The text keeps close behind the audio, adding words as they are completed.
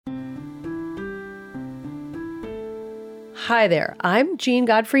Hi there, I'm Jean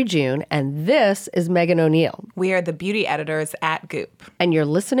Godfrey June, and this is Megan O'Neill. We are the beauty editors at Goop. And you're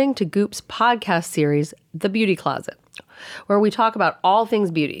listening to Goop's podcast series, The Beauty Closet, where we talk about all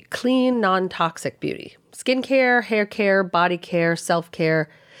things beauty, clean, non-toxic beauty, skincare, hair care, body care, self-care,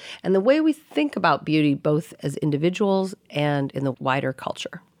 and the way we think about beauty both as individuals and in the wider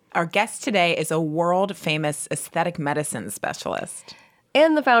culture. Our guest today is a world-famous aesthetic medicine specialist.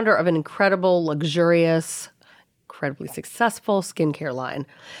 And the founder of an incredible, luxurious, incredibly successful skincare line,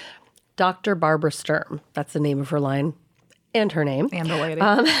 Dr. Barbara Sturm. That's the name of her line and her name. And the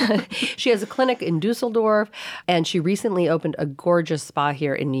lady. She has a clinic in Düsseldorf, and she recently opened a gorgeous spa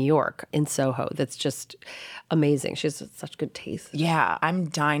here in New York, in Soho, that's just amazing. She has such good taste. Yeah, I'm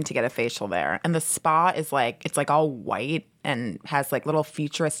dying to get a facial there. And the spa is it's all white and has like little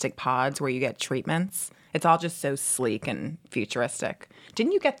futuristic pods where you get treatments. It's all just so sleek and futuristic.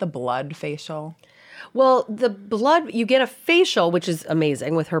 Didn't you get the blood facial? Well, the blood, you get a facial, which is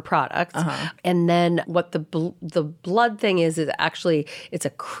amazing with her products. And then what the blood thing is actually, it's a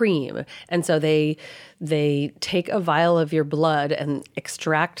cream. And so they take a vial of your blood and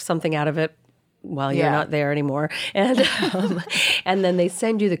extract something out of it while you're not there anymore. And and then they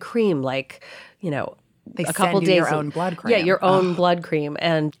send you the cream They a couple send you days. your own blood cream. Yeah, your own blood cream.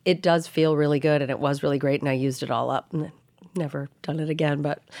 And it does feel really good, and it was really great, and I used it all up. Never done it again,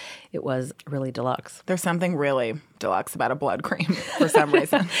 but it was really deluxe. There's something really deluxe about a blood cream for some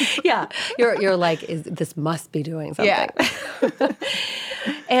reason. Yeah, you're like, this must be doing something. Yeah.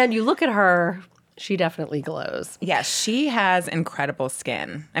 And you look at her, she definitely glows. Yeah, she has incredible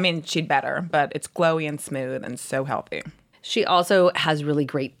skin. I mean, she'd better, but it's glowy and smooth and so healthy. She also has really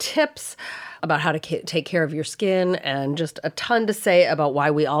great tips about how to take care of your skin and just a ton to say about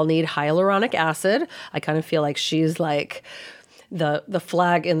why we all need hyaluronic acid. I kind of feel like she's like the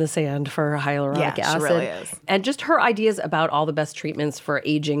flag in the sand for hyaluronic acid. She really is. And just her ideas about all the best treatments for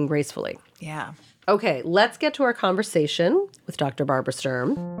aging gracefully. Yeah. Okay, let's get to our conversation with Dr. Barbara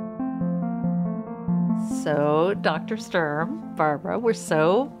Sturm. So, Dr. Sturm, Barbara, we're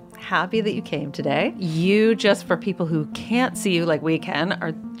so happy that you came today. You, just for people who can't see you like we can,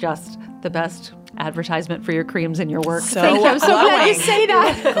 are just the best advertisement for your creams and your work. Thank you. I'm so glad you say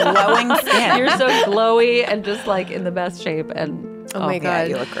that. Glowing skin. You're so glowy and just like in the best shape. And oh my God.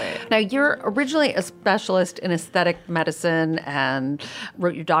 You look great. Now, you're originally a specialist in aesthetic medicine and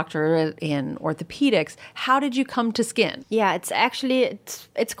wrote your doctorate in orthopedics. How did you come to skin? Yeah, it's actually,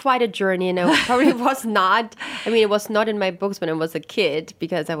 it's quite a journey. And it probably was not, it was not in my books when I was a kid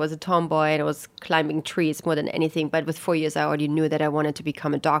because I was a tomboy and I was climbing trees more than anything. But with 4 years, I already knew that I wanted to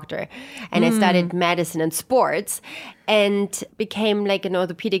become a doctor. And I studied medicine and sports and became like an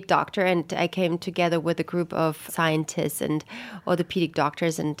orthopedic doctor. And I came together with a group of scientists and orthopedic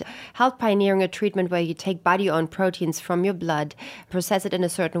doctors and helped pioneering a treatment where you take body-owned proteins from your blood, process it in a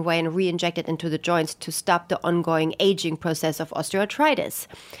certain way, and re-inject it into the joints to stop the ongoing aging process of osteoarthritis.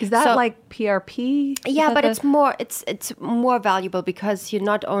 Is that like PRP? Yeah, but it's more valuable because you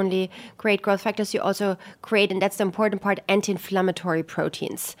not only create growth factors, you also create, and that's the important part, anti-inflammatory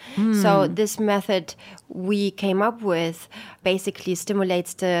proteins. So this method we came up with basically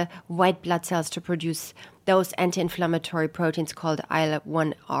stimulates the white blood cells to produce those anti-inflammatory proteins called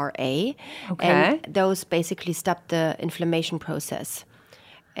IL-1RA. Okay. And those basically stop the inflammation process.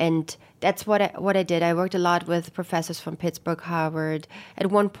 And that's what I did. I worked a lot with professors from Pittsburgh, Harvard.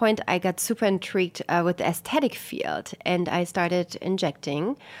 At one point, I got super intrigued with the aesthetic field, and I started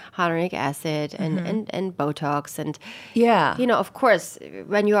injecting hyaluronic acid and Botox. And, of course,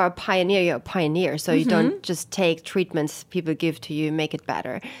 when you are a pioneer, you're a pioneer. So you don't just take treatments people give to you, make it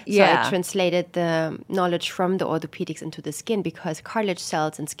better. So I translated the knowledge from the orthopedics into the skin because cartilage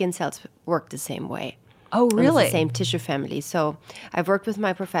cells and skin cells work the same way. Oh, really? It's the same tissue family. So I've worked with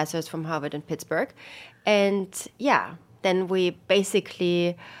my professors from Harvard and Pittsburgh. And then we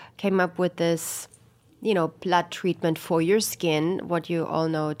basically came up with this, blood treatment for your skin. What you all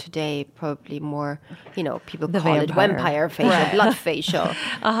know today, probably more, people call it vampire facial, blood facial.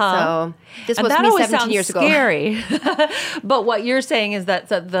 So this was me 17 years ago. Scary. But what you're saying is that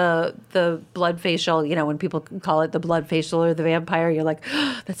the blood facial, when people call it the blood facial or the vampire, you're like,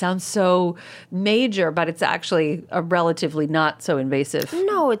 oh, that sounds so major, but it's actually a relatively not so invasive.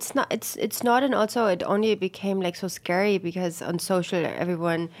 No, it's not. It's not, and also it only became like so scary because on social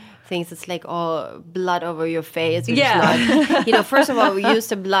everyone thinks it's like all blood over your face. Which is not, first of all, we use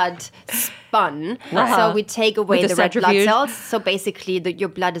the blood spun. So we take away the red blood cells. So basically your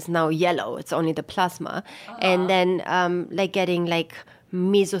blood is now yellow. It's only the plasma. And then getting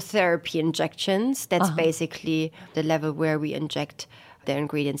mesotherapy injections. That's basically the level where we inject the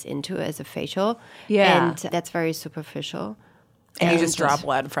ingredients into as a facial. Yeah. And that's very superficial. And you just draw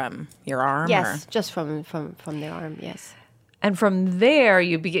blood from your arm? Yes, or? just from the arm, yes. And from there,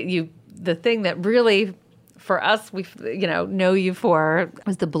 the thing that really, for us, we know you for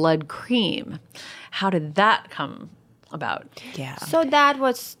was the blood cream. How did that come about? Yeah. So that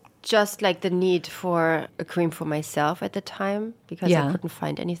was just like the need for a cream for myself at the time because I couldn't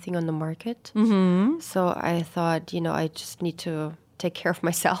find anything on the market. Mm-hmm. So I thought, I just need to take care of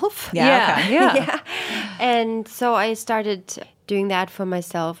myself. Yeah. And so I started doing that for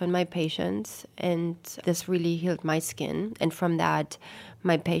myself and my patients, and this really healed my skin. And from that,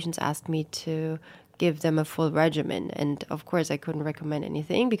 my patients asked me to give them a full regimen. And of course, I couldn't recommend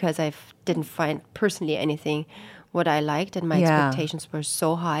anything because I didn't find personally anything what I liked, and my expectations were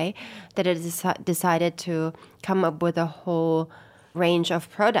so high that I decided to come up with a whole range of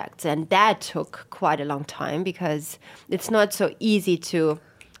products. And that took quite a long time because it's not so easy to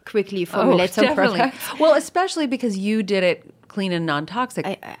quickly formulate some products. Well, especially because you did it clean and non-toxic.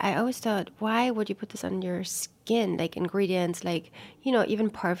 I always thought, why would you put this on your skin? Like ingredients, like, even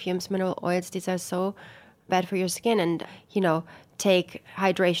perfumes, mineral oils, these are so bad for your skin. And, take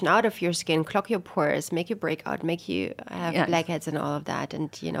hydration out of your skin, clog your pores, make you break out, make you have blackheads and all of that. And,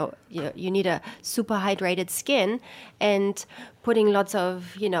 you need a super hydrated skin, and putting lots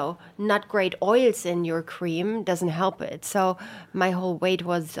of, not great oils in your cream doesn't help it. So my whole weight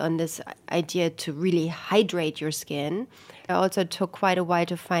was on this idea to really hydrate your skin. It also took quite a while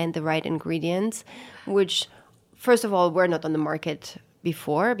to find the right ingredients, which, first of all, were not on the market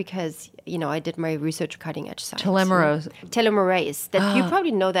before because, I did my research cutting edge science. Telomerase. That you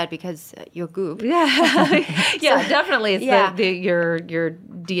probably know that because you're goop. Yeah, definitely. It's your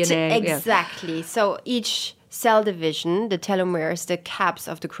DNA. Exactly. So each cell division, the telomeres, the caps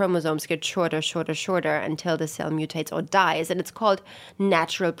of the chromosomes get shorter until the cell mutates or dies. And it's called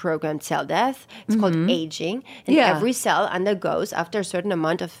natural programmed cell death. It's called aging. And every cell undergoes, after a certain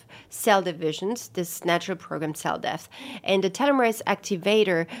amount of cell divisions, this natural programmed cell death. And the telomerase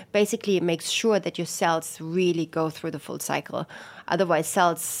activator basically makes sure that your cells really go through the full cycle. Otherwise,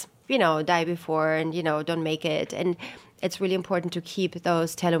 cells, die before and, don't make it. And it's really important to keep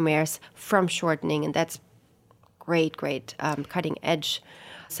those telomeres from shortening. And that's great cutting edge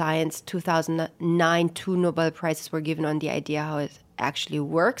science. 2009, 2 Nobel Prizes were given on the idea how it actually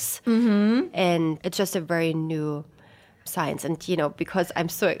works. Mm-hmm. And it's just a very new science. And, because I'm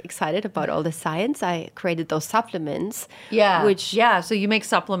so excited about all the science, I created those supplements. So you make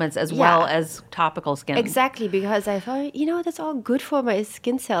supplements as well as topical skin. Exactly, because I thought, that's all good for my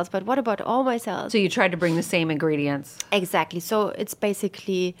skin cells, but what about all my cells? So you tried to bring the same ingredients. Exactly. So it's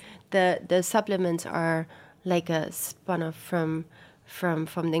basically the supplements are like a spun-off from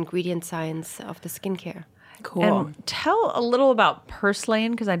the ingredient science of the skincare. Cool. And tell a little about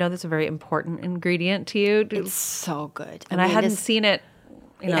purslane, because I know that's a very important ingredient to you. It's so good. And I hadn't seen it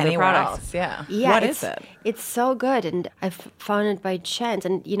in other anywhere products. else. Yeah, what is it? It's so good, and I found it by chance.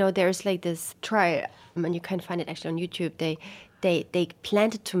 And there's like this trial, and you can find it actually on YouTube. They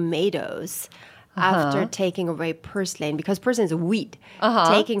planted tomatoes after taking away purslane, because purslane is a weed.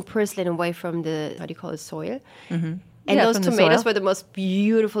 Taking purslane away from the, soil. Mm-hmm. And those tomatoes were the most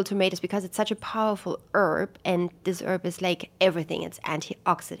beautiful tomatoes because it's such a powerful herb. And this herb is like everything. It's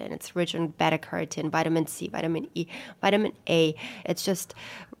antioxidant. It's rich in beta-carotene, vitamin C, vitamin E, vitamin A. It's just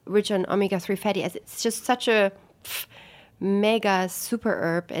rich on omega-3 fatty acids. It's just such a mega super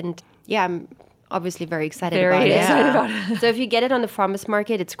herb. And I'm obviously very excited about it. So if you get it on the farmer's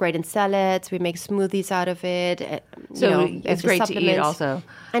market, it's great in salads. We make smoothies out of it. So it's great to eat also.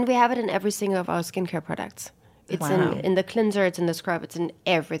 And we have it in every single of our skincare products. It's in the cleanser, it's in the scrub, it's in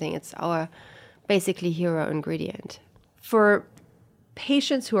everything. It's our basically hero ingredient. For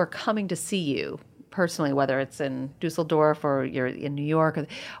patients who are coming to see you personally, whether it's in Düsseldorf or you're in New York,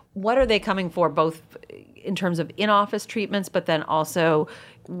 what are they coming for, both in terms of in-office treatments, but then also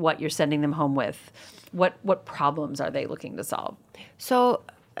what you're sending them home with? What problems are they looking to solve? So,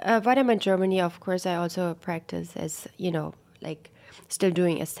 when I'm in Germany, of course, I also practice as, still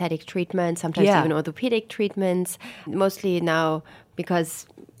doing aesthetic treatments, sometimes even orthopedic treatments. Mostly now because,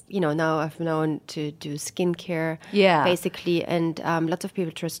 now I've known to do skincare, basically. And lots of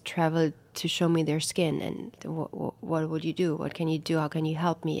people just travel to show me their skin and what would you do? What can you do? How can you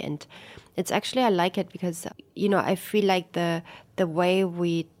help me? And it's actually, I like it because, I feel like the way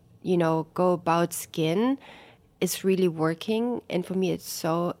we, go about skin is really working. And for me, it's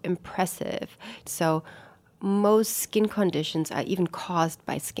so impressive. So most skin conditions are even caused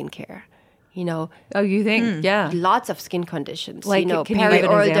by skincare. You know, Oh, you think? Yeah. lots of skin conditions. Like, you know, can you give an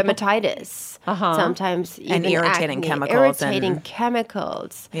perioral example? dermatitis. Sometimes even irritating acne, chemicals irritating and-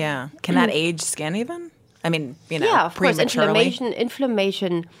 chemicals. Yeah. Can that age skin even? I mean, Yeah, of course. prematurely.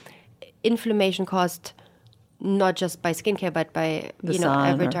 Inflammation caused not just by skincare, but by The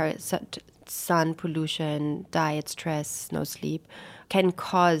sun, pollution, diet, stress, no sleep, can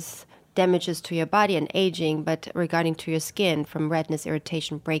cause damages to your body and aging. But regarding to your skin, from redness,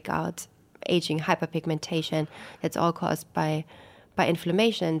 irritation, breakouts, aging, hyperpigmentation, that's all caused by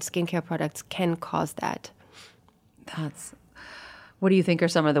inflammation. Skincare products can cause that. What do you think are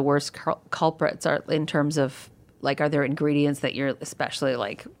some of the worst culprits are in terms of, like, are there ingredients that you're especially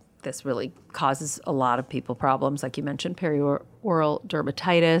like, this really causes a lot of people problems? Like you mentioned, perioral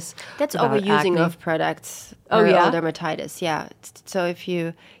dermatitis. That's about overusing acne. of products. Oh, yeah? Dermatitis, yeah. So if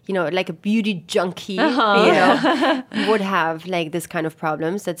you like a beauty junkie, would have like this kind of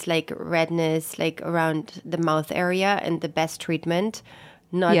problems. That's like redness, like around the mouth area, and the best treatment,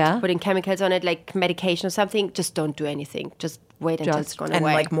 not putting chemicals on it, like medication or something. Just don't do anything. Just wait until it's gone and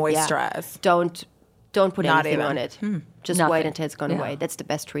away. like moisturize. Yeah. Don't put Not anything even. on it. Just Nothing. wait until it's gone away. That's the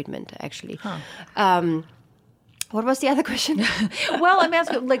best treatment, actually. What was the other question? Well, I'm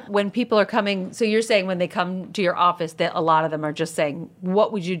asking, like, when people are coming, so you're saying when they come to your office that a lot of them are just saying,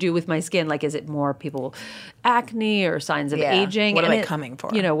 what would you do with my skin? Like, is it more people acne or signs of Yeah. aging? What are And they coming for?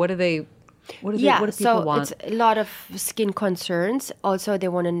 You know, what do people so want? it's a lot of skin concerns. Also, they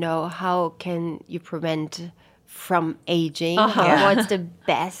want to know how can you prevent from aging? What's the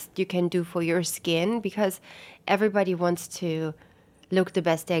best you can do for your skin? Because everybody wants to look the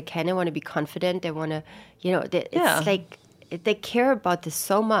best they can. They want to be confident. They want to, it's like they care about this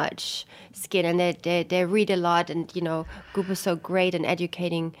so much, skin, and they read a lot. And, Goop is so great in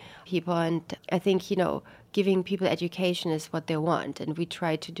educating people. And I think, giving people education is what they want. And we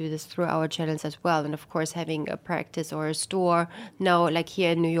try to do this through our channels as well. And of course, having a practice or a store now, like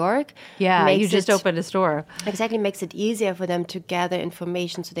here in New York. Yeah, you makes just it- opened a store. Exactly, makes it easier for them to gather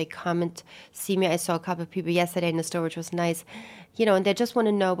information, so they come and see me. I saw a couple of people yesterday in the store, which was nice, and they just want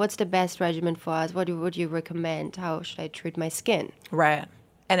to know what's the best regimen for us. What would you recommend? How should I treat my skin? Right.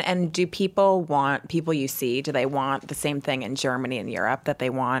 And do people you see, do they want the same thing in Germany and Europe that they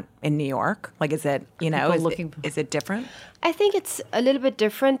want in New York? Like, is it, is it different? I think it's a little bit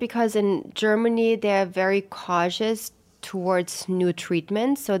different because in Germany, they're very cautious towards new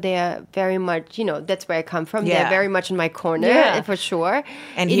treatments. So they are very much, that's where I come from. Yeah. They're very much in my corner, for sure.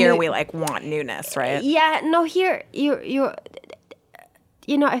 And here we want newness, right? Yeah, no, here,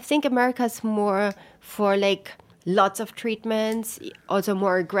 I think America's more for like lots of treatments, also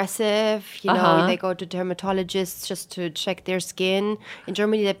more aggressive. They go to dermatologists just to check their skin. In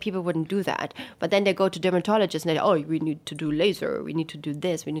Germany, that people wouldn't do that. But then they go to dermatologists and we need to do laser, we need to do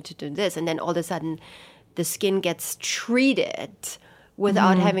this, we need to do this. And then all of a sudden, the skin gets treated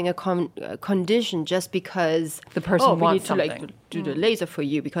without having a condition, just because The person we wants need to something. do the laser for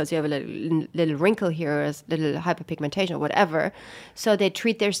you because you have a little wrinkle here, or a little hyperpigmentation or whatever. So they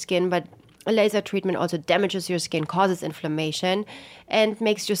treat their skin, but a laser treatment also damages your skin, causes inflammation, and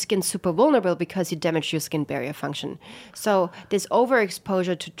makes your skin super vulnerable because you damage your skin barrier function. So this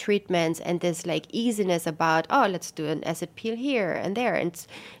overexposure to treatments and this like easiness about, let's do an acid peel here and there. And it's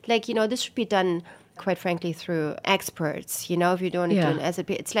like, this should be done, quite frankly, through experts. If you don't want to do an acid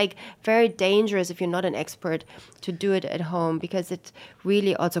peel, it's like very dangerous if you're not an expert to do it at home, because it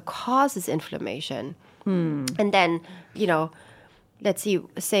really also causes inflammation. And then, let's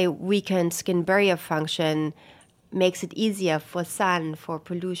say weakened skin barrier function makes it easier for sun, for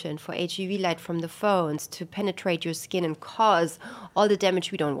pollution, for HUV light from the phones to penetrate your skin and cause all the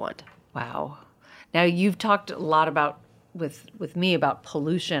damage we don't want. Wow. Now, you've talked a lot about with me about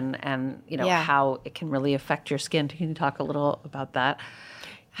pollution and how it can really affect your skin. Can you talk a little about that?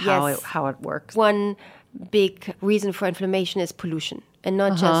 Yes. How it works? One big reason for inflammation is pollution, and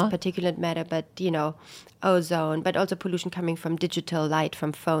not just particulate matter, but ozone, but also pollution coming from digital light,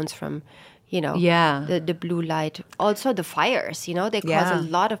 from phones, from the blue light. Also the fires, they cause a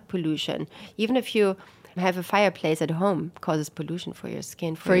lot of pollution. Even if you have a fireplace at home, causes pollution for your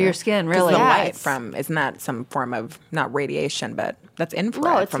skin. For your skin, really? The Yeah, light it's- isn't that some form of, not radiation, but that's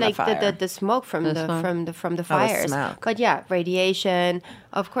infrared No, it's from like the fire? the smoke from the fires. smoke. But yeah, radiation,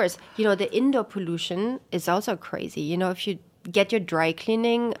 of course. The indoor pollution is also crazy. If you get your dry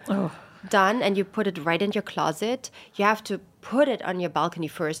cleaning done and you put it right in your closet, you have to put it on your balcony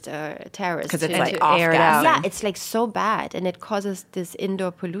first, terrace. Because it's to- like to off air it gas. out. yeah, it's like so bad, and it causes this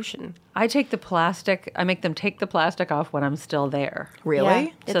indoor pollution. I make them take the plastic off when I'm still there. Really?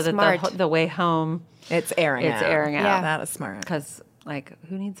 Yeah. It's so that smart. the way home, It's airing out. it's airing out. Yeah. That is smart. Because Like,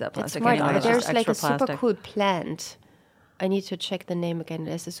 who needs that It's plastic smart. anyway? It's There's just like a extra super plastic. cool plant. I need to check the name again.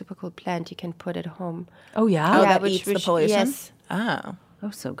 There's a super cool plant you can put at home. Oh, yeah? Oh, Yeah, that eats the pollution? Yes. Oh. Oh,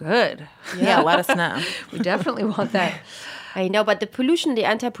 so good. Yeah, let us know. We definitely want that. I know, but the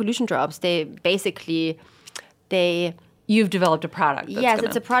anti-pollution drops, they You've developed a product. That's yes, gonna-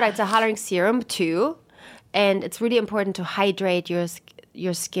 it's a product. It's a hyaluronic serum too, and it's really important to hydrate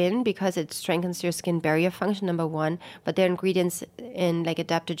your skin because it strengthens your skin barrier function. Number one, but there are ingredients in like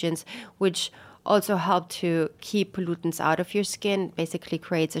adaptogens which also help to keep pollutants out of your skin. Basically,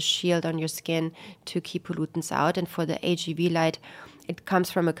 creates a shield on your skin to keep pollutants out. And for the AGV light, it comes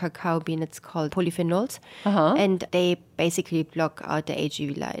from a cacao bean. It's called polyphenols, and they basically block out the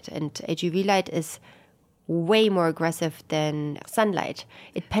AGV light. And AGV light is way more aggressive than sunlight.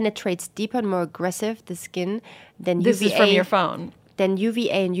 It penetrates deeper and more aggressive the skin than UVA. This is from your phone. Than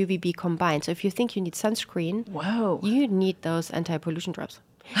UVA and UVB combined. So if you think you need sunscreen, Whoa. you need those anti-pollution drops.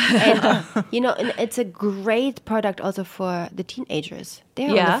 And and it's a great product also for the teenagers. They're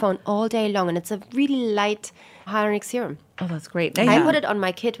on Yeah? the phone all day long, and it's a really light hyaluronic serum. Oh, that's great. I put it on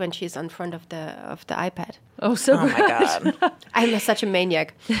my kid when she's in front of the iPad. Oh, so Oh, good. my God. I'm such a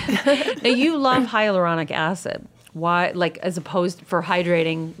maniac. Now, you love hyaluronic acid. Why, like, as opposed for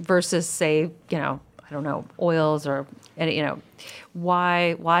hydrating versus, say, I don't know, oils or,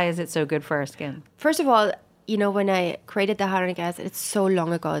 why is it so good for our skin? First of all, when I created the hyaluronic acid, it's so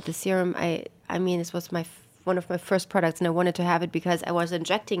long ago. The serum, I mean, this was one of my first products, and I wanted to have it because I was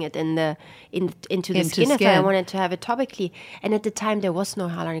injecting it into the skin. I wanted to have it topically, and at the time there was no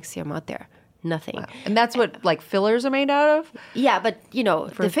hyaluronic serum out there, nothing. Wow. And that's what, like, fillers are made out of? Yeah, but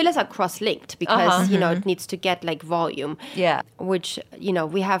the fillers are cross-linked because it needs to get like volume. Yeah. Which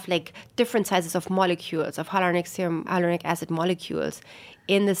we have like different sizes of molecules of hyaluronic acid molecules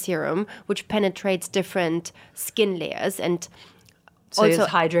in the serum, which penetrates different skin layers and. So it's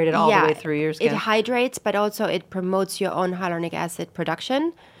hydrated all the way through your skin? It hydrates, but also it promotes your own hyaluronic acid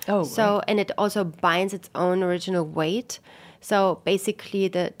production. Oh, so right. and it also binds its own original weight. So basically,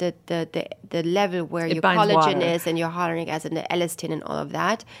 the level where your binds collagen water. is and your hyaluronic acid and the elastin and all of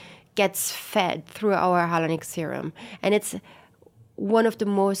that gets fed through our hyaluronic serum, and it's one of the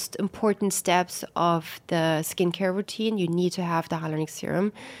most important steps of the skincare routine. You need to have the hyaluronic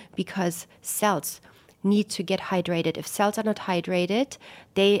serum because cells need to get hydrated. If cells are not hydrated,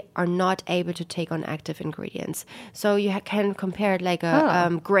 they are not able to take on active ingredients. So you can compare it like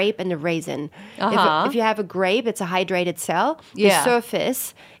a grape and a raisin. If you have a grape, it's a hydrated cell. The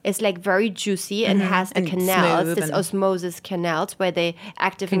surface is like very juicy and has the And canals, smooth this and- osmosis canals where the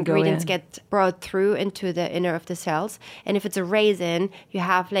active Can go ingredients in. get brought through into the inner of the cells. And if it's a raisin, you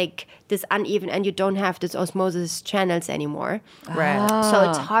have like this uneven, and you don't have this osmosis channels anymore. Right. So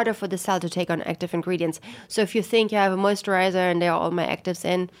it's harder for the cell to take on active ingredients. So if you think you have a moisturizer and there are all my actives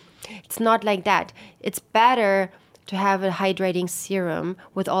in, it's not like that. It's better to have a hydrating serum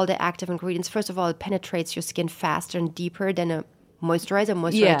with all the active ingredients. First of all, it penetrates your skin faster and deeper than a moisturizer.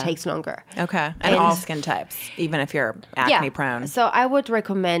 Moisturizer takes longer. Okay. And all skin types, even if you're acne prone. So I would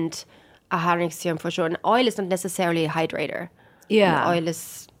recommend a hyaluronic serum for sure. And oil is not necessarily a hydrator. Yeah. Oil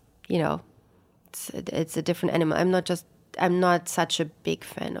is, it's a different animal. I'm not such a big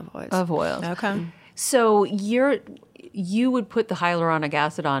fan of oils. Of oils. Okay. So you would put the hyaluronic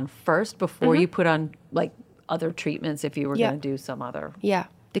acid on first before you put on, like, other treatments if you were going to do some other. Yeah.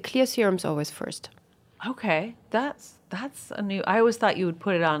 The clear serum's always first. Okay. That's a new. I always thought you would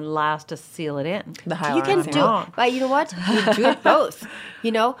put it on last to seal it in. The You can hyaluronic. do it, but you know what? You do it both.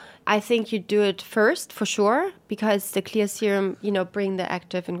 I think you do it first for sure because the clear serum, bring the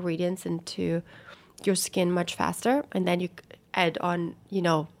active ingredients into your skin much faster, and then you add on,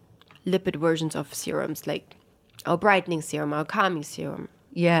 lipid versions of serums like a brightening serum or a calming serum,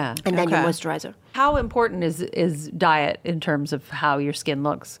 Yeah. and then your Okay. moisturizer. How important is diet in terms of how your skin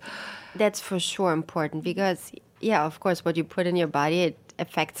looks? That's for sure important because, yeah, of course, what you put in your body, it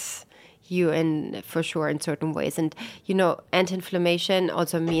affects you for sure in certain ways. And, anti-inflammation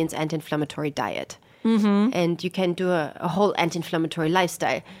also means anti-inflammatory diet. Mm-hmm. And you can do a whole anti-inflammatory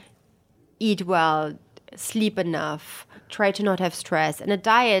lifestyle. Eat well, sleep enough, try to not have stress. And a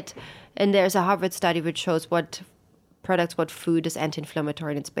diet, and there's a Harvard study which shows what food is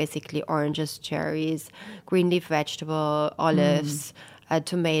anti-inflammatory. And it's basically oranges, cherries, green leaf vegetable, olives,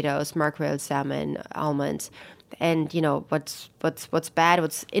 tomatoes, mackerel, salmon, almonds. And what's bad,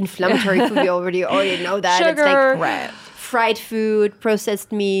 what's inflammatory food, we already know that. Sugar. It's like Right. fried food,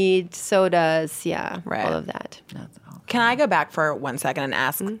 processed meat, sodas, Right. all of that. Can I go back for 1 second and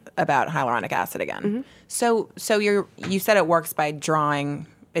ask about hyaluronic acid again? So you said it works by drawing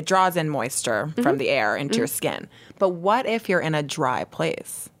it draws in moisture from the air into your skin. But what if you're in a dry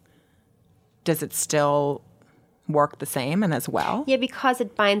place? Does it still work the same and as well? Yeah, because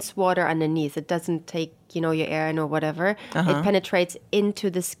it binds water underneath. It doesn't take, your air in or whatever. It penetrates into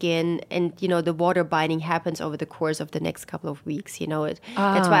the skin, and, the water binding happens over the course of the next couple of weeks. That's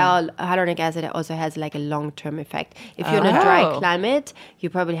why hyaluronic acid also has like a long-term effect. If you're in a dry climate, you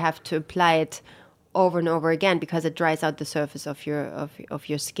probably have to apply it over and over again because it dries out the surface of your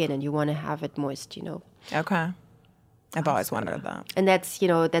skin, and you want to have it moist. Okay. I've always wondered that. And that's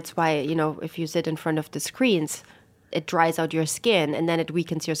why, if you sit in front of the screens, it dries out your skin, and then it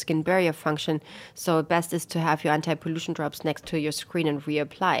weakens your skin barrier function. So best is to have your anti-pollution drops next to your screen and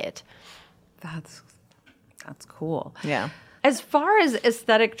reapply it. That's cool. Yeah. As far as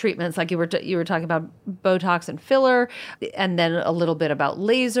aesthetic treatments, like you were talking about Botox and filler, and then a little bit about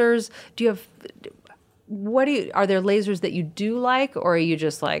lasers. Are there lasers that you do like, or are you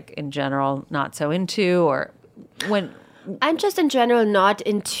just like in general not so into, or when? I'm just in general not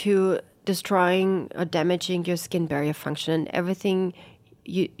into destroying or damaging your skin barrier function, and everything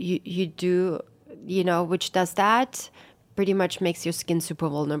you do, which does that, pretty much makes your skin super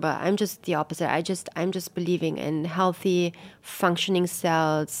vulnerable. I'm just the opposite. I'm just believing in healthy, functioning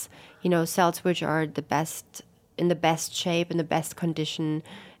cells, cells which are in the best shape, in the best condition.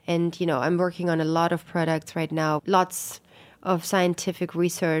 And, I'm working on a lot of products right now. Lots of scientific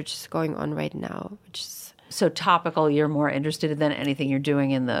research is going on right now, which is... So topical, you're more interested than anything you're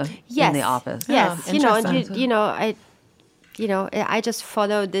doing in the office. Yes, I just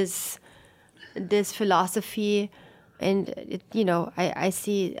follow this philosophy, and I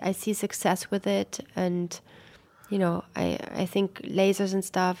see success with it, and I think lasers and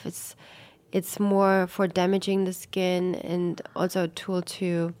stuff, it's more for damaging the skin and also a tool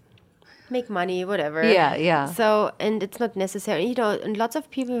to make money, whatever. Yeah. So, and it's not necessary, and lots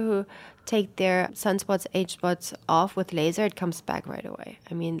of people who take their sunspots, age spots off with laser, it comes back right away.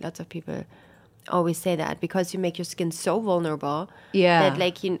 I mean, lots of people always say that because you make your skin so vulnerable that,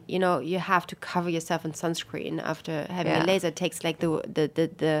 like, you have to cover yourself in sunscreen after having a laser. It takes like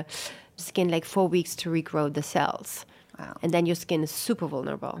the skin like 4 weeks to regrow the cells. Wow. And then your skin is super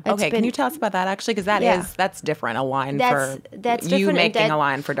vulnerable. Can you tell us about that actually? Because that's different. A line that's you different, making a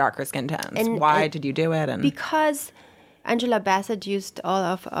line for darker skin tones. And why did you do it? And because Angela Bassett used all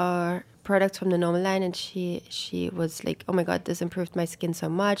of our products from the normal line, and she was like, oh my God, this improved my skin so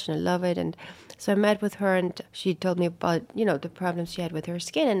much and I love it. And so I met with her, and she told me about the problems she had with her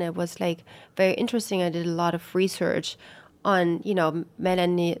skin, and it was like very interesting. I did a lot of research on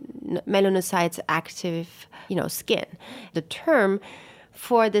melanocytes active skin. The term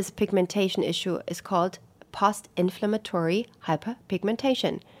for this pigmentation issue is called post-inflammatory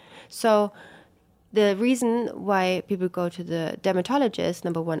hyperpigmentation. So the reason why people go to the dermatologist,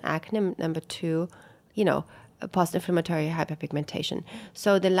 number one, acne, number two, post-inflammatory hyperpigmentation.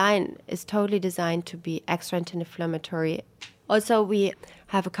 So the line is totally designed to be extra anti-inflammatory. Also, we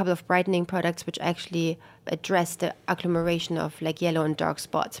have a couple of brightening products which actually address the agglomeration of like yellow and dark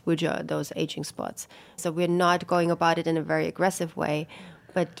spots, which are those aging spots. So we're not going about it in a very aggressive way,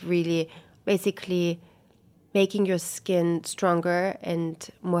 but really basically making your skin stronger and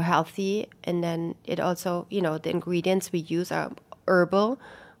more healthy. And then it also, the ingredients we use are herbal.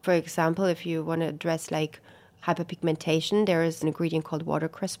 For example, if you want to address like hyperpigmentation, there is an ingredient called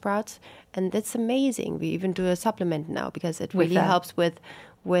watercress sprouts, and that's amazing. We even do a supplement now because it really helps with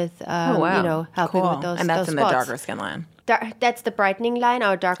helping with those. And that's those in spots. the darker skin line. That's the brightening line.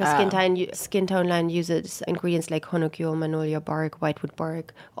 Our darker skin tone line uses ingredients like honocule, magnolia bark, whitewood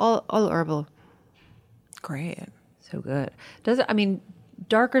bark, all herbal. Great. So good.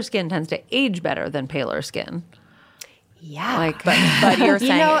 Darker skin tends to age better than paler skin. Yeah. But you're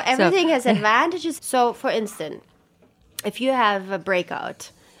saying everything has advantages. So, for instance, if you have a breakout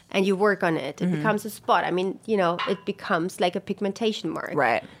and you work on it, it becomes a spot. It becomes like a pigmentation mark.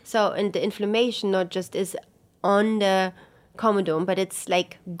 Right. So, and the inflammation not just is on the comedone, but it's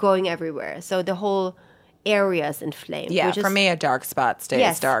like going everywhere. So the whole area is inflamed. Yeah, for me, a dark spot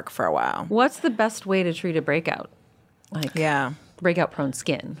stays dark for a while. What's the best way to treat a breakout? Breakout prone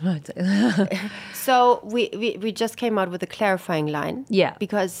skin. So we just came out with a clarifying line. Yeah.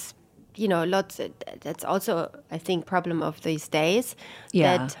 Because, that's also, I think, problem of these days.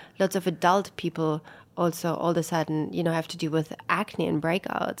 Yeah. That lots of adult people also all of a sudden, have to deal with acne and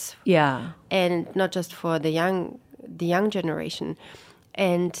breakouts. Yeah. And not just for the young generation.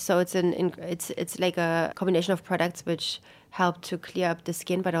 And so it's like a combination of products which help to clear up the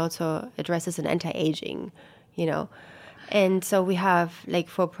skin, but also addresses an anti-aging, And so we have like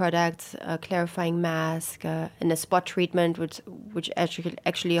 4 products: a clarifying mask, and a spot treatment, which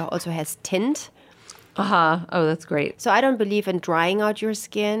actually also has tint. Oh, that's great. So I don't believe in drying out your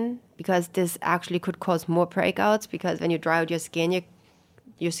skin, because this actually could cause more breakouts, because when you dry out your skin,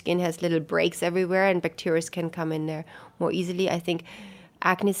 your skin has little breaks everywhere and bacteria can come in there more easily. I think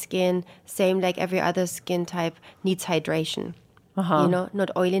acne skin, same like every other skin type, needs hydration. You know,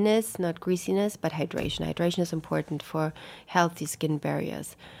 not oiliness, not greasiness, but hydration. Hydration is important for healthy skin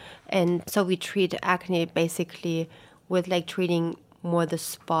barriers. And so we treat acne basically with like treating more the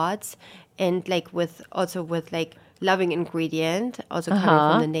spots, and like with like loving ingredient, also coming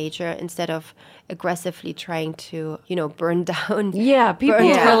from the nature, instead of aggressively trying to, burn down. Yeah, people burn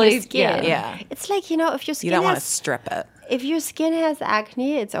down really your skin. Yeah. It's like, if your skin You don't want to strip it. if your skin has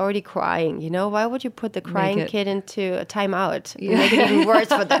acne, it's already crying. Why would you put the crying kid into a timeout? And make it even worse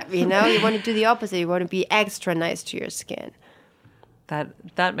for them. You want to do the opposite. You want to be extra nice to your skin.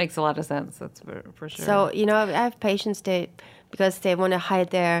 That makes a lot of sense. That's for sure. So, I have patients, because they want to hide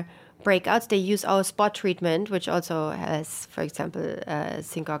their breakouts, they use our spot treatment, which also has, for example,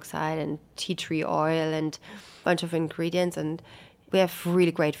 zinc oxide and tea tree oil and a bunch of ingredients. And we have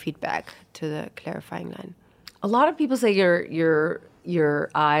really great feedback to the clarifying line. A lot of people say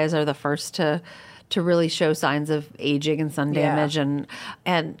your eyes are the first to really show signs of aging and sun damage, and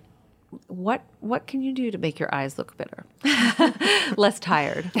what can you do to make your eyes look better, less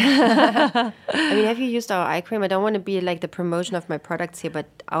tired? Have you used our eye cream? I don't want to be like the promotion of my products here, but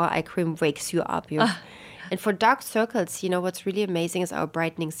our eye cream wakes you up. And for dark circles, what's really amazing is our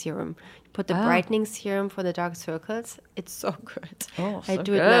brightening serum. Put the brightening serum for the dark circles. It's so good. Oh, I so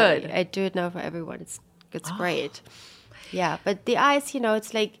do good. it now. I do it now for everyone. It's great. Yeah, but the eyes,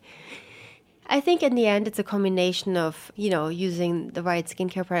 it's like, I think in the end, it's a combination of, using the right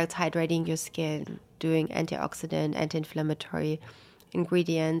skincare products, hydrating your skin, doing antioxidant, anti-inflammatory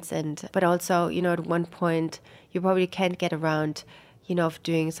ingredients, but also, at one point, you probably can't get around, of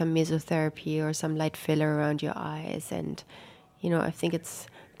doing some mesotherapy or some light filler around your eyes. And, I think it's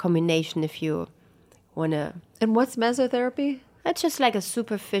a combination if you want to. And what's mesotherapy? It's just like a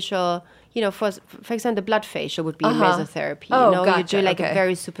superficial, for example, the blood facial would be a mesotherapy. Gotcha. You do like a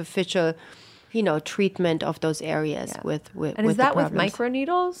very superficial, treatment of those areas with And is that with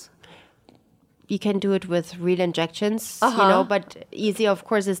microneedles? You can do it with real injections, but easy, of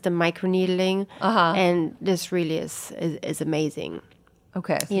course, is the microneedling. And this really is amazing.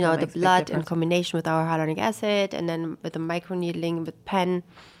 Okay. So the blood in combination with our hyaluronic acid, and then with the microneedling with pen.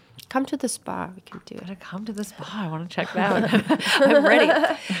 Come to the spa. We can do it. Come to the spa. I want to check that out. I'm ready.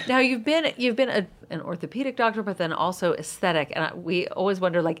 Now you've been an orthopedic doctor, but then also aesthetic, and we always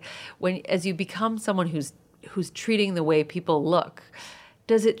wonder, like, as you become someone who's treating the way people look,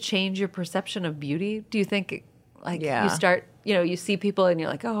 does it change your perception of beauty? Do you think, you start, you see people and you're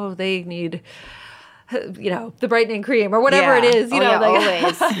like, oh, they need, the brightening cream or whatever it is.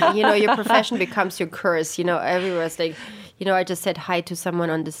 Always. Your profession becomes your curse. Everywhere's like. I just said hi to someone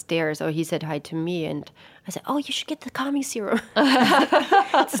on the stairs, or he said hi to me, and I said, oh, you should get the calming serum.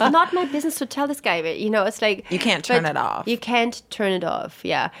 It's not my business to tell this guy, but, it's like... You can't turn it off. You can't turn it off,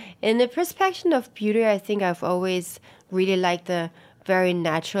 yeah. In the perspective of beauty, I think I've always really liked the very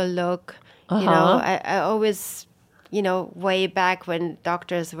natural look. I always, way back when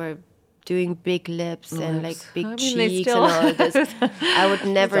doctors were doing big lips and like big cheeks and all this, I would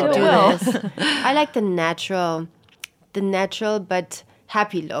never do this. I like the natural but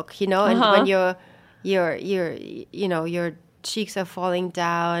happy look, and when your cheeks are falling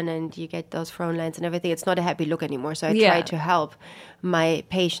down and you get those frown lines and everything, it's not a happy look anymore. So I try to help my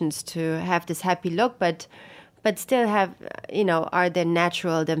patients to have this happy look, but still have, are they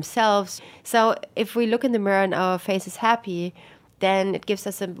natural themselves. So if we look in the mirror and our face is happy, then it gives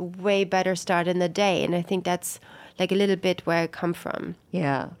us a way better start in the day. And I think that's like a little bit where I come from.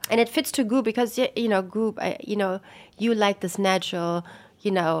 Yeah. And it fits to Goop because, Goop, you like this natural,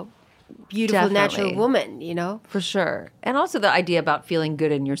 beautiful Definitely. natural woman, For sure. And also the idea about feeling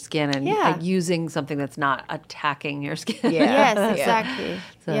good in your skin and like, using something that's not attacking your skin. Yeah. Yes, exactly.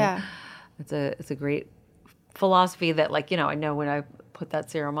 It's a great philosophy that, like, I know when I put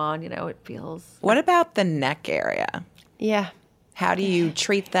that serum on, it feels... What about the neck area? Yeah. How do you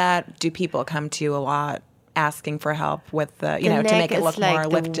treat that? Do people come to you a lot asking for help with to make it look more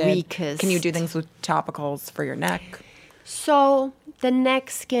lifted? Weakest. Can you do things with topicals for your neck? So the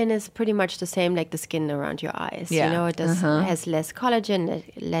neck skin is pretty much the same like the skin around your eyes. Yeah. It has less collagen,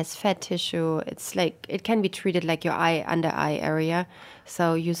 less fat tissue. It's like it can be treated like your under eye area.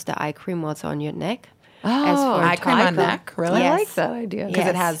 So use the eye cream also on your neck. as for eye cream on type. neck, really? I Yes. like that idea. Because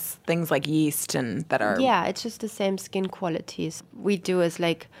it Yes. has things like yeast and that are Yeah, it's just the same skin qualities. We do is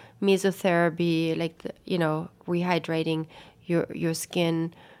like mesotherapy, like rehydrating your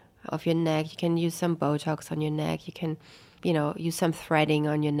skin of your neck. You can use some Botox on your neck. You can, use some threading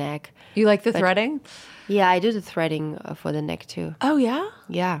on your neck. You like the threading? Yeah, I do the threading for the neck too. Oh, yeah?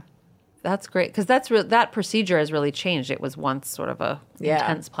 Yeah. That's great because that procedure has really changed. It was once sort of a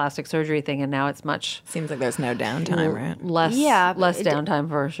intense plastic surgery thing, and now it's much seems like there's no downtime, right? less Yeah, less it- downtime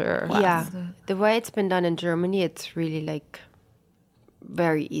for sure. Yeah. The way it's been done in Germany, it's really like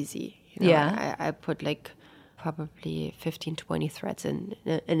very easy. Yeah. I put like probably 15, 20 threads in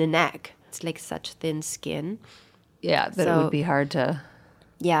the neck. It's like such thin skin. Yeah, that it So- would be hard to.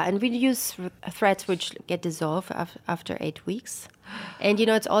 Yeah, and we use threads which get dissolved after 8 weeks. And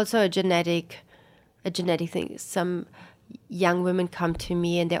it's also a genetic thing. Some young women come to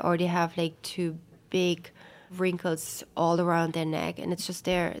me and they already have like 2 big wrinkles all around their neck, and it's just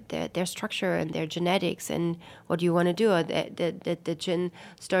their structure and their genetics. And what do you want to do? The chin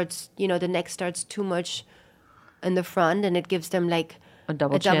starts, the neck starts too much in the front, and it gives them like A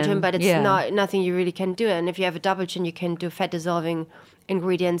double chin. but it's Yeah. nothing you really can do. And if you have a double chin, you can do fat dissolving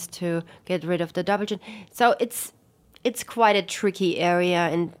ingredients to get rid of the double chin. So it's quite a tricky area,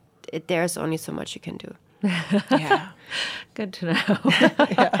 and there's only so much you can do. Yeah. Good to know.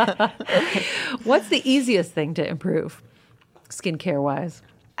 What's the easiest thing to improve, skincare wise?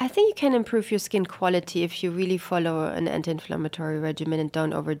 I think you can improve your skin quality if you really follow an anti-inflammatory regimen and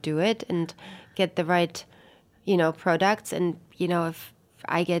don't overdo it, and get the right, products. And, if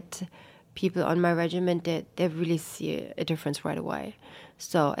I get people on my regimen, they really see a difference right away.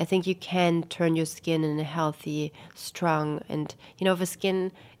 So I think you can turn your skin in a healthy, strong, and, if the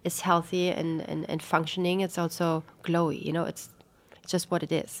skin is healthy and functioning, it's also glowy. It's just what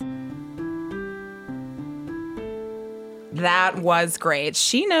it is. That was great.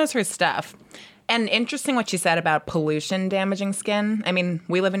 She knows her stuff. And interesting what she said about pollution damaging skin. I mean,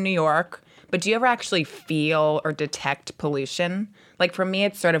 we live in New York, but do you ever actually feel or detect pollution? Like for me,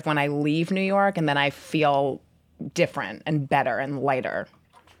 it's sort of when I leave New York and then I feel different and better and lighter.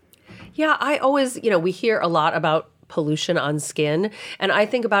 Yeah, I always, we hear a lot about pollution on skin, and I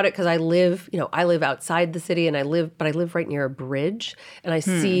think about it because I live outside the city, and I live right near a bridge, and I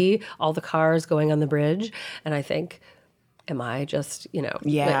see all the cars going on the bridge, and I think, am I just,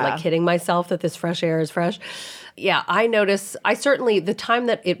 like kidding myself that this fresh air is fresh? Yeah, I certainly, the time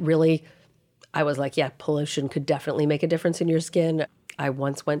that I was like, yeah, pollution could definitely make a difference in your skin. I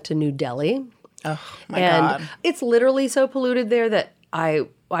once went to New Delhi. Oh my God. It's literally so polluted there that I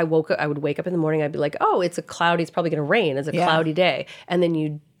would wake up in the morning, I'd be like, oh, it's probably going to rain. It's a cloudy day. And then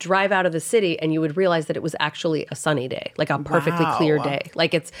you drive out of the city and you would realize that it was actually a sunny day, like a perfectly clear day.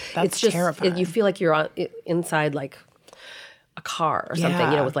 Like it's just, terrifying. you feel like you're inside like a car or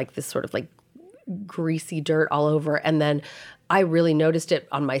something, Yeah. with like this sort of like greasy dirt all over. And then I really noticed it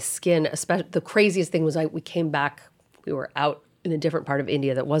on my skin. Especially the craziest thing was we came back, we were out in a different part of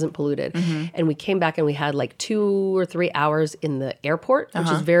India that wasn't polluted. And we came back and we had like 2 or 3 hours in the airport,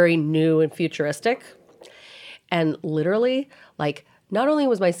 which is very new and futuristic. And literally, like, not only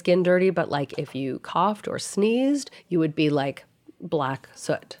was my skin dirty, but like if you coughed or sneezed, you would be like black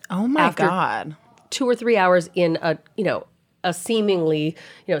soot. Oh my God. 2 or 3 hours in a seemingly,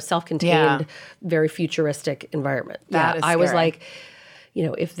 self-contained, very futuristic environment. That is I was scary. like,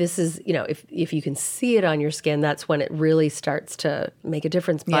 if this is, if you can see it on your skin, that's when it really starts to make a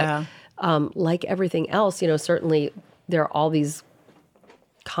difference. But like everything else, certainly there are all these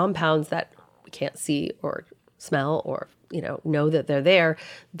compounds that we can't see or smell or, know that they're there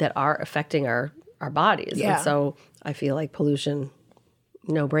that are affecting our bodies. Yeah. And so I feel like pollution,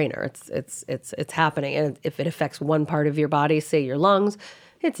 no brainer. It's happening. And if it affects one part of your body, say your lungs,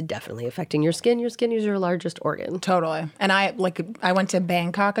 it's definitely affecting your skin. Your skin is your largest organ. Totally. And I went to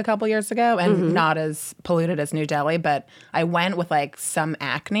Bangkok a couple years ago, and not as polluted as New Delhi, but I went with like some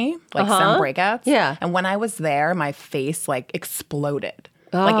acne, like some breakouts. Yeah. And when I was there, my face like exploded.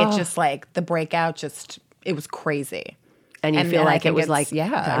 Like it just like the breakout it was crazy. And you feel I like it think was it's- like yeah,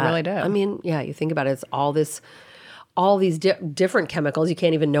 that. I really did. I mean, yeah, you think about it, it's all these different chemicals. You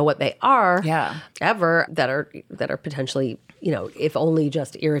can't even know what they are. Yeah. Ever that are potentially, if only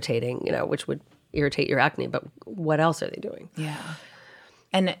just irritating, which would irritate your acne. But what else are they doing? Yeah.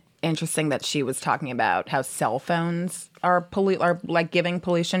 And interesting that she was talking about how cell phones are like giving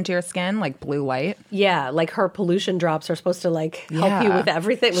pollution to your skin, like blue light. Yeah, like her pollution drops are supposed to like help you Yeah. with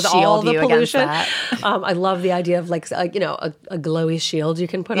everything, with Shield all the you against pollution. that. I love the idea of like a glowy shield you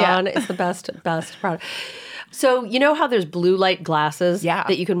can put Yeah. on. It's the best product. So you know how there's blue light glasses Yeah.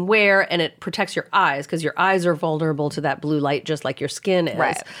 that you can wear and it protects your eyes because your eyes are vulnerable to that blue light just like your skin is.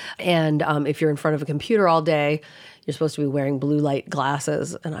 Right. And if you're in front of a computer all day, you're supposed to be wearing blue light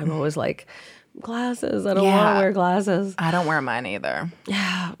glasses. And I'm always like, glasses? I don't want to wear glasses. I don't wear mine either.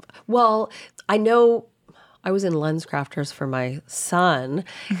 Well, I know I was in Lens Crafters for my son,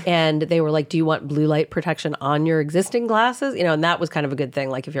 and they were like, do you want blue light protection on your existing glasses? You know, and that was kind of a good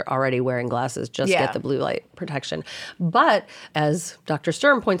thing. Like if you're already wearing glasses, just get the blue light protection. But as Dr.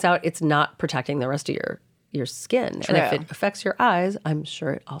 Sturm points out, it's not protecting the rest of your skin. True. And if it affects your eyes, I'm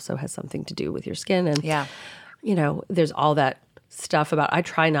sure it also has something to do with your skin. And, you know, there's all that stuff about, I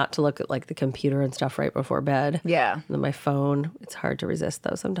try not to look at like the computer and stuff right before bed. Yeah. And then my phone, it's hard to resist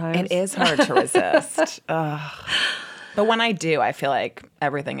though sometimes. It is hard to resist. Ugh. But when I do, I feel like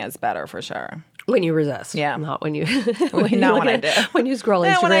everything is better for sure. When you resist. Yeah. Not when you Not when I do. When you scroll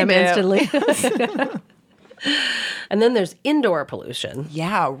Yeah, when I Instagram do. instantly. And then there's indoor pollution.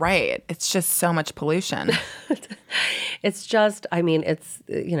 Yeah, right. It's just so much pollution. It's just, I mean, it's,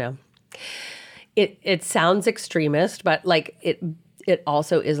 you know, it sounds extremist, but like it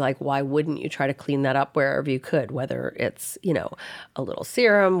also is like, why wouldn't you try to clean that up wherever you could, whether it's, you know, a little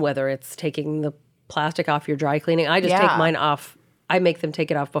serum, whether it's taking the plastic off your dry cleaning. I just take mine off. I make them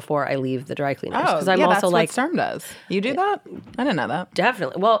take it off before I leave the dry cleaners. Oh, because I'm yeah, also that's like, what Sturm does. You do that? I didn't know that.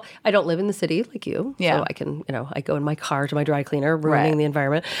 definitely. Well, I don't live in the city like you. Yeah. So I can, you know, I go in my car to my dry cleaner, ruining the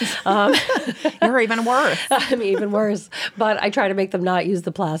environment. You're even worse. I'm even worse. But I try to make them not use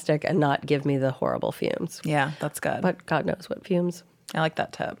the plastic and not give me the horrible fumes. Yeah, that's good. But God knows what fumes. I like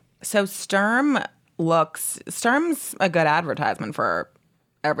that tip. So Sturm's a good advertisement for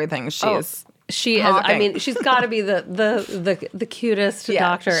everything she's She is. I talking. mean, she's got to be the cutest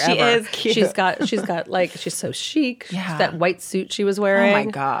doctor she ever. is cute. She's got like, she's so chic. Yeah. That white suit she was wearing. Oh my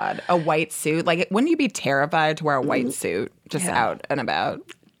God. A white suit. Like, wouldn't you be terrified to wear a white suit just out and about?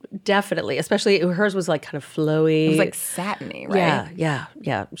 Definitely, especially hers was like kind of flowy. It was like satiny, right?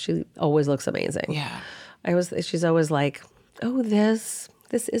 Yeah. She always looks amazing. Yeah. She's always like, oh, this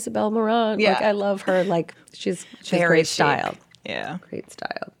Isabel Marant. Yeah. Like I love her. Like she's Very great chic. style. Yeah. Great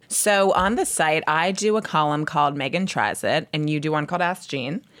style. So on the site, I do a column called Megan Tries It, and you do one called Ask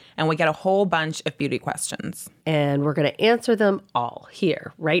Jean, and we get a whole bunch of beauty questions. And we're going to answer them all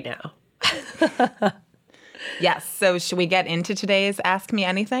here right now. Yes. So should we get into today's Ask Me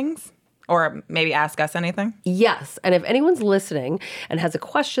Anythings? Or maybe Ask Us Anything? Yes. And if anyone's listening and has a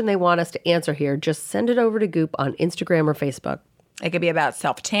question they want us to answer here, just send it over to Goop on Instagram or Facebook. It could be about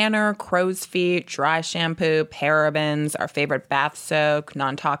self-tanner, crow's feet, dry shampoo, parabens, our favorite bath soak,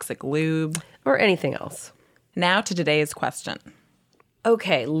 non-toxic lube. Or anything else. Now to today's question.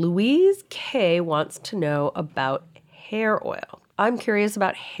 Okay, Louise K wants to know about hair oil. I'm curious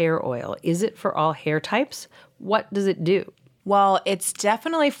about hair oil. Is it for all hair types? What does it do? Well, it's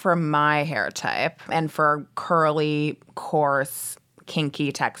definitely for my hair type and for curly, coarse,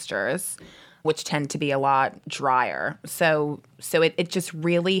 kinky textures, which tend to be a lot drier. So it just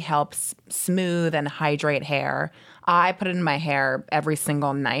really helps smooth and hydrate hair. I put it in my hair every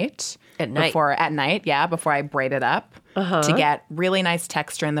single night. At night? Before I braid it up to get really nice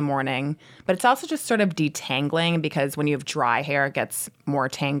texture in the morning. But it's also just sort of detangling because when you have dry hair, it gets more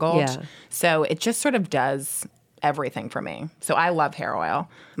tangled. Yeah. So it just sort of does everything for me. So I love hair oil.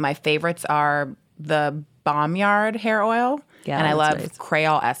 My favorites are the Balm-Yard hair oil. Yeah, and I that's love nice.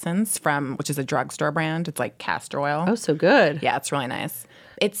 Creole Essence which is a drugstore brand. It's like castor oil. Oh, so good. Yeah, it's really nice.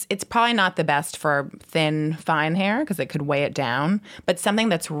 It's probably not the best for thin, fine hair because it could weigh it down. But something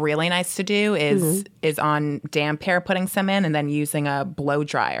that's really nice to do is on damp hair, putting some in and then using a blow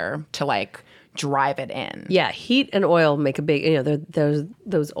dryer to like drive it in. Yeah, heat and oil make a big, there's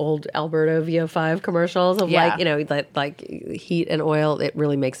those old Alberta VO5 commercials of like heat and oil. It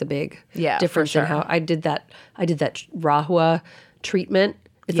really makes a big difference in how I did that Rahua treatment.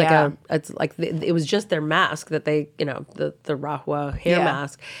 It's it was just their mask that they, the Rahua hair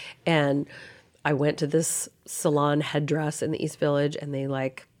mask. And I went to this salon headdress in the East Village and they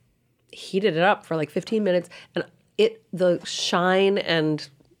like heated it up for like 15 minutes and the shine and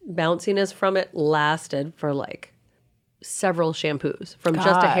bounciness from it lasted for like several shampoos from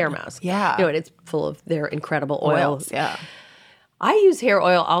just a hair mask. Yeah. And it's full of their incredible Oils. Yeah. I use hair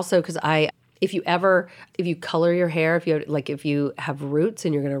oil also because if you color your hair, if you have roots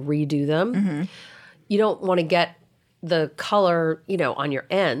and you're going to redo them, you don't want to get the color, on your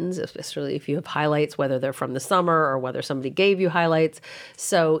ends, especially if you have highlights, whether they're from the summer or whether somebody gave you highlights.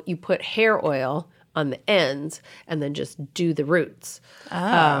 So you put hair oil on the ends and then just do the roots.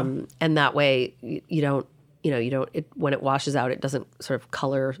 And that way you don't when it washes out, it doesn't sort of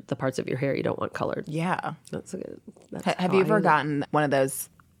color the parts of your hair you don't want colored. Yeah. That's good. Have you ever gotten one of those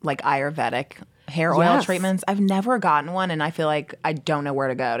like Ayurvedic hair oil treatments? I've never gotten one, and I feel like I don't know where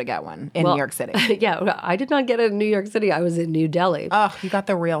to go to get one in New York City. Yeah, I did not get it in New York City. I was in New Delhi. Oh, you got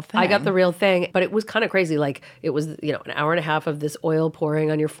the real thing. I got the real thing, but it was kind of crazy. Like it was, an hour and a half of this oil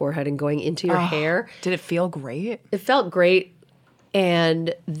pouring on your forehead and going into your hair. Did it feel great? It felt great.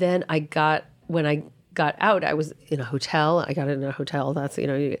 And then when I got out, I was in a hotel. I got in a hotel. That's,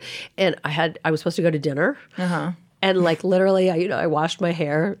 and I was supposed to go to dinner. And like literally, I washed my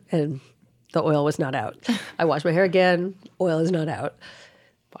hair and the oil was not out. I washed my hair again, oil is not out.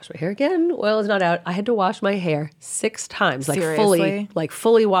 Wash my hair again, oil is not out. I had to wash my hair 6 times, Seriously?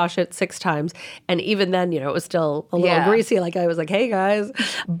 fully wash it 6 times. And even then, it was still a little greasy. Like I was like, hey guys.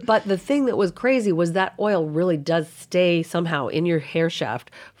 But the thing that was crazy was that oil really does stay somehow in your hair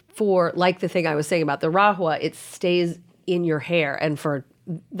shaft for, like the thing I was saying about the rahua, it stays in your hair. And for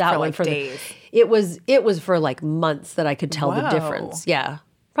that one, for days. It was for like months that I could tell the difference. Yeah.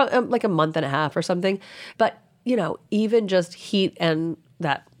 Probably like a month and a half or something. But, even just heat and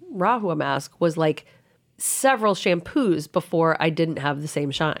that rahua mask was like several shampoos before I didn't have the same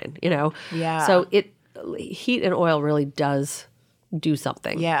shine, Yeah. So heat and oil really does do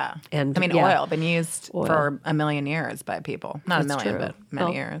something. Yeah. And oil been used for a million years by people. Not That's a million, true. but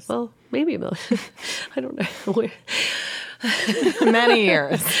many years. Well, maybe a million. I don't know. Many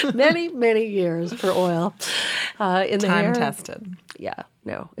years. many years for oil in the hair. Time tested. Yeah.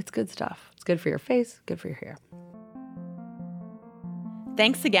 No, it's good stuff. It's good for your face, good for your hair.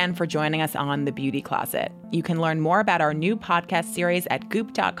 Thanks again for joining us on The Beauty Closet. You can learn more about our new podcast series at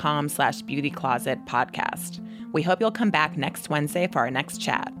goop.com/beautyclosetpodcast. We hope you'll come back next Wednesday for our next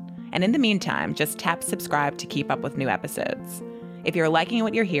chat. And in the meantime, just tap subscribe to keep up with new episodes. If you're liking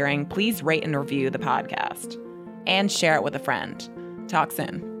what you're hearing, please rate and review the podcast. And share it with a friend. Talk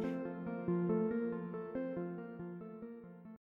soon.